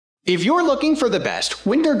If you're looking for the best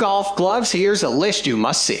winter golf gloves, here's a list you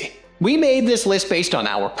must see. We made this list based on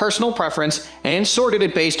our personal preference and sorted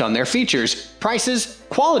it based on their features, prices,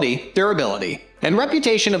 quality, durability, and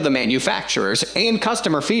reputation of the manufacturers and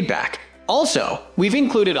customer feedback. Also, we've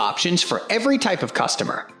included options for every type of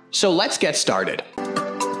customer. So let's get started.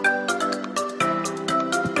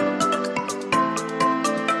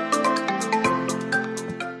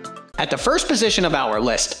 At the first position of our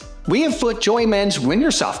list, we have FootJoy Men's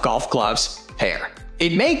Winter Soft Golf Gloves pair.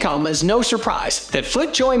 It may come as no surprise that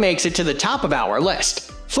FootJoy makes it to the top of our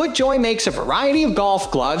list. FootJoy makes a variety of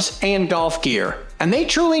golf gloves and golf gear, and they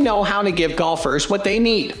truly know how to give golfers what they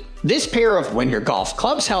need. This pair of winter golf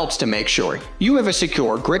gloves helps to make sure you have a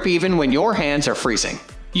secure grip even when your hands are freezing.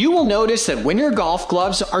 You will notice that winter golf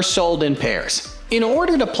gloves are sold in pairs. In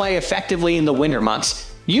order to play effectively in the winter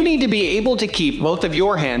months, you need to be able to keep both of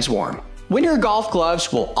your hands warm. Winter golf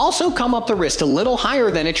gloves will also come up the wrist a little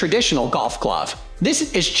higher than a traditional golf glove.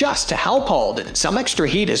 This is just to help hold in some extra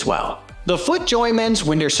heat as well. The FootJoy Men's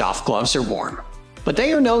Winter Soft Gloves are warm, but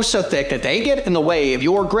they are no so thick that they get in the way of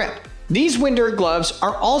your grip. These winter gloves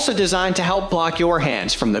are also designed to help block your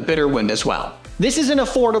hands from the bitter wind as well. This is an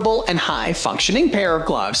affordable and high-functioning pair of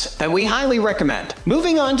gloves that we highly recommend.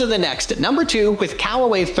 Moving on to the next at number 2 with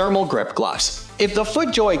Callaway Thermal Grip Gloves. If the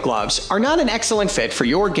FootJoy gloves are not an excellent fit for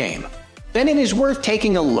your game, then it is worth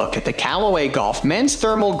taking a look at the Callaway Golf Men's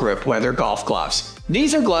Thermal Grip Weather Golf Gloves.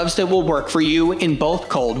 These are gloves that will work for you in both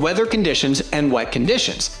cold weather conditions and wet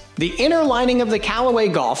conditions. The inner lining of the Callaway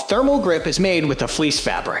Golf Thermal Grip is made with a fleece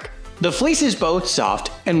fabric. The fleece is both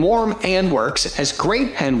soft and warm and works as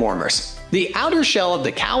great hand warmers. The outer shell of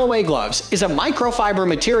the Callaway gloves is a microfiber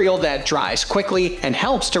material that dries quickly and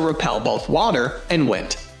helps to repel both water and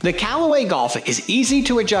wind. The Callaway Golf is easy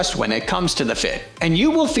to adjust when it comes to the fit, and you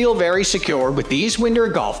will feel very secure with these winter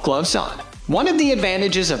golf gloves on. One of the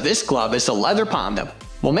advantages of this glove is the leather palm that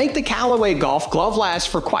will make the Callaway Golf Glove last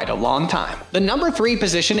for quite a long time. The number 3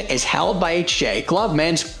 position is held by HJ Glove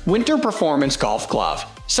Men's Winter Performance Golf Glove.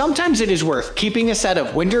 Sometimes it is worth keeping a set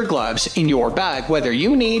of winter gloves in your bag whether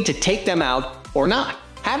you need to take them out or not.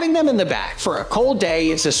 Having them in the bag for a cold day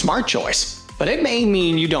is a smart choice, but it may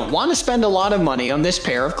mean you don't want to spend a lot of money on this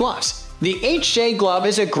pair of gloves. The HJ Glove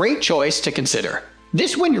is a great choice to consider.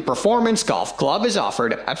 This winter performance golf glove is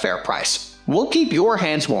offered at a fair price. Will keep your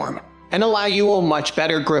hands warm and allow you a much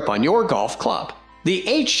better grip on your golf club. The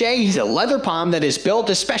HJ is a leather palm that is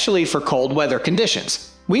built especially for cold weather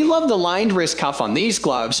conditions. We love the lined wrist cuff on these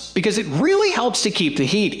gloves because it really helps to keep the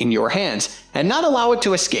heat in your hands and not allow it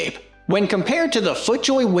to escape. When compared to the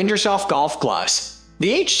FootJoy Winter Soft Golf Gloves,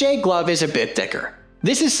 the HJ glove is a bit thicker.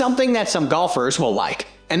 This is something that some golfers will like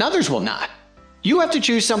and others will not. You have to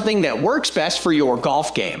choose something that works best for your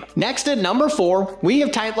golf game. Next at number 4, we have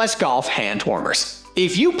Titleist Golf Hand Warmers.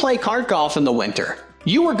 If you play cart golf in the winter,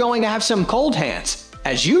 you are going to have some cold hands.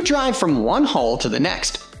 As you drive from one hole to the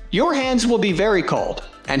next, your hands will be very cold,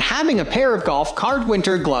 and having a pair of golf cart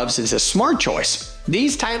winter gloves is a smart choice.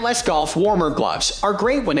 These Titleist Golf Warmer gloves are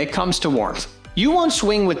great when it comes to warmth. You won't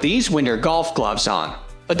swing with these winter golf gloves on,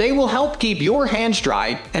 but they will help keep your hands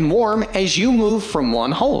dry and warm as you move from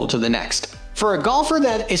one hole to the next. For a golfer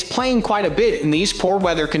that is playing quite a bit in these poor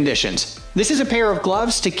weather conditions, this is a pair of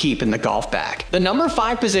gloves to keep in the golf bag. The number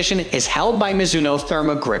 5 position is held by Mizuno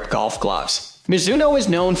Therma Grip Golf Gloves. Mizuno is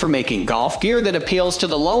known for making golf gear that appeals to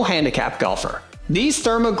the low handicap golfer. These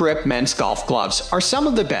Therma Grip men's golf gloves are some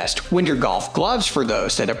of the best winter golf gloves for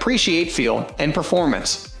those that appreciate feel and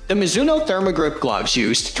performance. The Mizuno Therma Grip gloves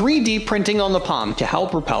used 3D printing on the palm to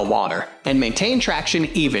help repel water and maintain traction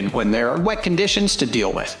even when there are wet conditions to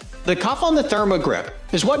deal with. The cuff on the Therma Grip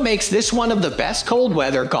is what makes this one of the best cold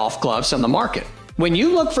weather golf gloves on the market. When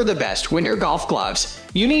you look for the best winter golf gloves,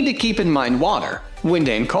 you need to keep in mind water, wind,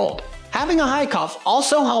 and cold. Having a high cuff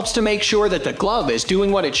also helps to make sure that the glove is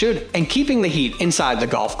doing what it should and keeping the heat inside the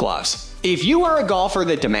golf gloves. If you are a golfer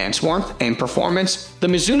that demands warmth and performance, the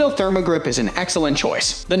Mizuno Therma Grip is an excellent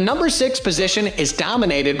choice. The number 6 position is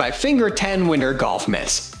dominated by Finger 10 Winter Golf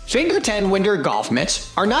Mitts. Finger 10 Winter Golf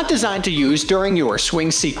Mitts are not designed to use during your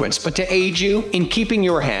swing sequence but to aid you in keeping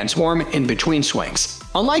your hands warm in between swings.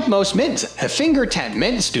 Unlike most mitts, the Finger 10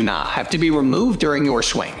 mitts do not have to be removed during your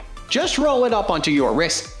swing. Just roll it up onto your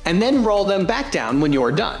wrist and then roll them back down when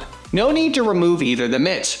you're done. No need to remove either the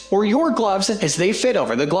mitts or your gloves as they fit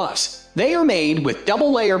over the gloves. They are made with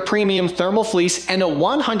double-layer premium thermal fleece and a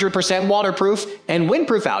 100% waterproof and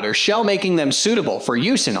windproof outer shell, making them suitable for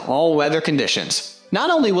use in all weather conditions. Not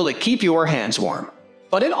only will it keep your hands warm,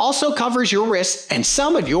 but it also covers your wrists and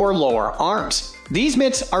some of your lower arms. These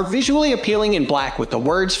mitts are visually appealing in black with the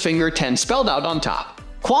words Finger 10 spelled out on top.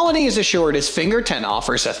 Quality is assured as Finger 10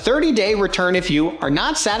 offers a 30-day return if you are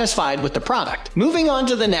not satisfied with the product. Moving on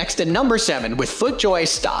to the next at number 7 with FootJoy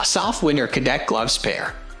Sta Soft Winter Cadet Gloves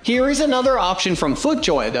Pair. Here is another option from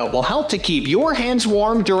FootJoy that will help to keep your hands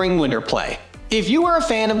warm during winter play. If you are a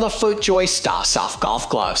fan of the FootJoy Sta Soft golf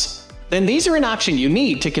gloves, then these are an option you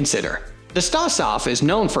need to consider. The Sta Soft is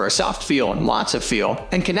known for a soft feel and lots of feel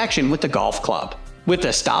and connection with the golf club. With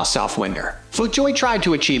the Sta Soft Winter, FootJoy tried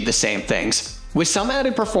to achieve the same things, with some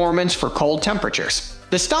added performance for cold temperatures.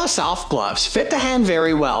 The Sta Soft gloves fit the hand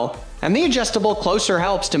very well, and the adjustable closer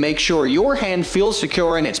helps to make sure your hand feels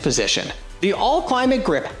secure in its position. The all-climate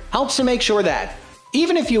grip helps to make sure that,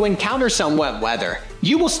 even if you encounter some wet weather,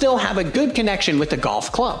 you will still have a good connection with the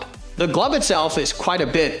golf club. The glove itself is quite a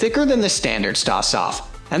bit thicker than the standard Sta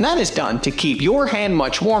Soft, and that is done to keep your hand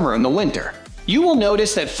much warmer in the winter. You will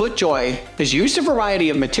notice that FootJoy has used a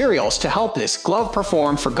variety of materials to help this glove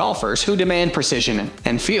perform for golfers who demand precision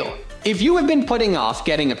and feel. If you have been putting off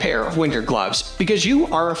getting a pair of winter gloves because you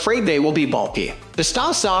are afraid they will be bulky, the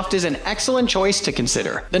Sta Soft is an excellent choice to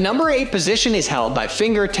consider. The number 8 position is held by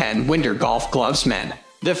Finger 10 Winter Golf Gloves Men.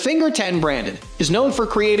 The Finger 10 brand is known for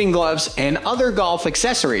creating gloves and other golf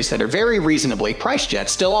accessories that are very reasonably priced yet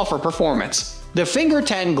still offer performance. The Finger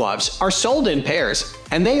 10 gloves are sold in pairs,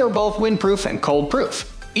 and they are both windproof and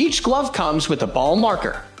cold-proof. Each glove comes with a ball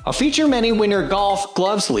marker, a feature many winter golf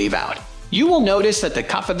gloves leave out. You will notice that the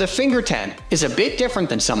cuff of the Finger 10 is a bit different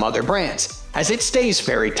than some other brands, as it stays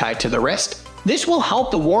very tight to the wrist. This will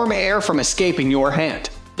help the warm air from escaping your hand.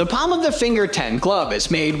 The palm of the Finger 10 glove is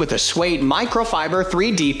made with a suede microfiber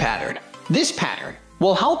 3D pattern. This pattern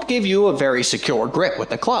will help give you a very secure grip with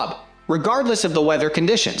the club, regardless of the weather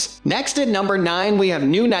conditions. Next at number 9 we have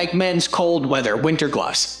new Nike Men's Cold Weather Winter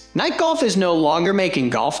Gloves. Nike Golf is no longer making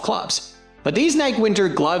golf clubs, but these Nike winter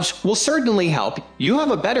gloves will certainly help you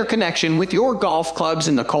have a better connection with your golf clubs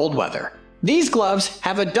in the cold weather. These gloves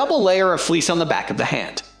have a double layer of fleece on the back of the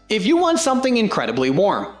hand. If you want something incredibly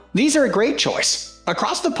warm, these are a great choice.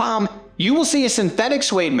 Across the palm, you will see a synthetic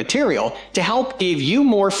suede material to help give you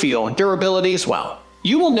more feel and durability as well.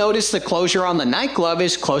 You will notice the closure on the Nike glove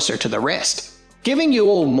is closer to the wrist, giving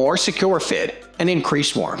you a more secure fit and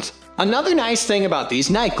increased warmth. Another nice thing about these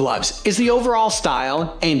Nike gloves is the overall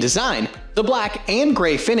style and design. The black and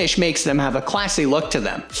gray finish makes them have a classy look to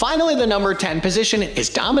them. Finally, the number 10 position is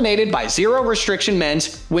dominated by Zero Restriction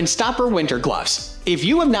Men's Windstopper Winter Gloves. If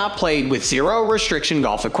you have not played with Zero Restriction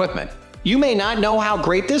golf equipment, you may not know how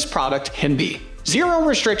great this product can be. Zero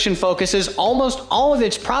Restriction focuses almost all of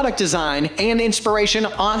its product design and inspiration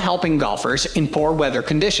on helping golfers in poor weather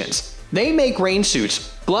conditions. They make rain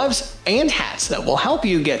suits, gloves, and hats that will help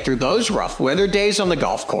you get through those rough weather days on the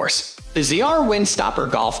golf course. The ZR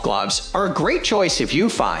Windstopper golf gloves are a great choice if you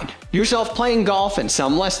find yourself playing golf in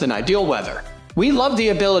some less than ideal weather. We love the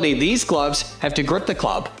ability these gloves have to grip the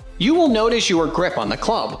club. You will notice your grip on the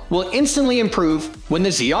club will instantly improve when the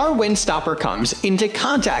ZR Windstopper comes into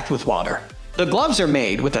contact with water. The gloves are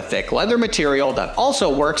made with a thick leather material that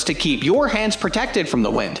also works to keep your hands protected from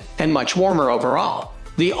the wind and much warmer overall.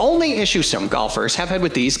 The only issue some golfers have had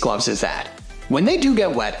with these gloves is that, when they do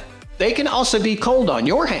get wet, they can also be cold on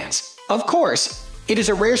your hands. Of course, it is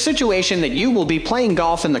a rare situation that you will be playing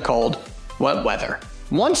golf in the cold, wet weather.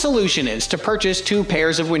 One solution is to purchase 2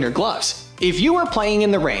 pairs of winter gloves. If you are playing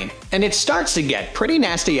in the rain and it starts to get pretty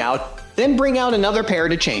nasty out, then bring out another pair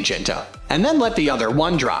to change into, and then let the other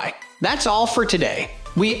one dry. That's all for today.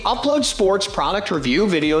 We upload sports product review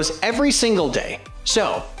videos every single day,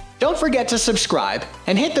 so don't forget to subscribe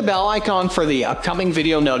and hit the bell icon for the upcoming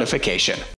video notification.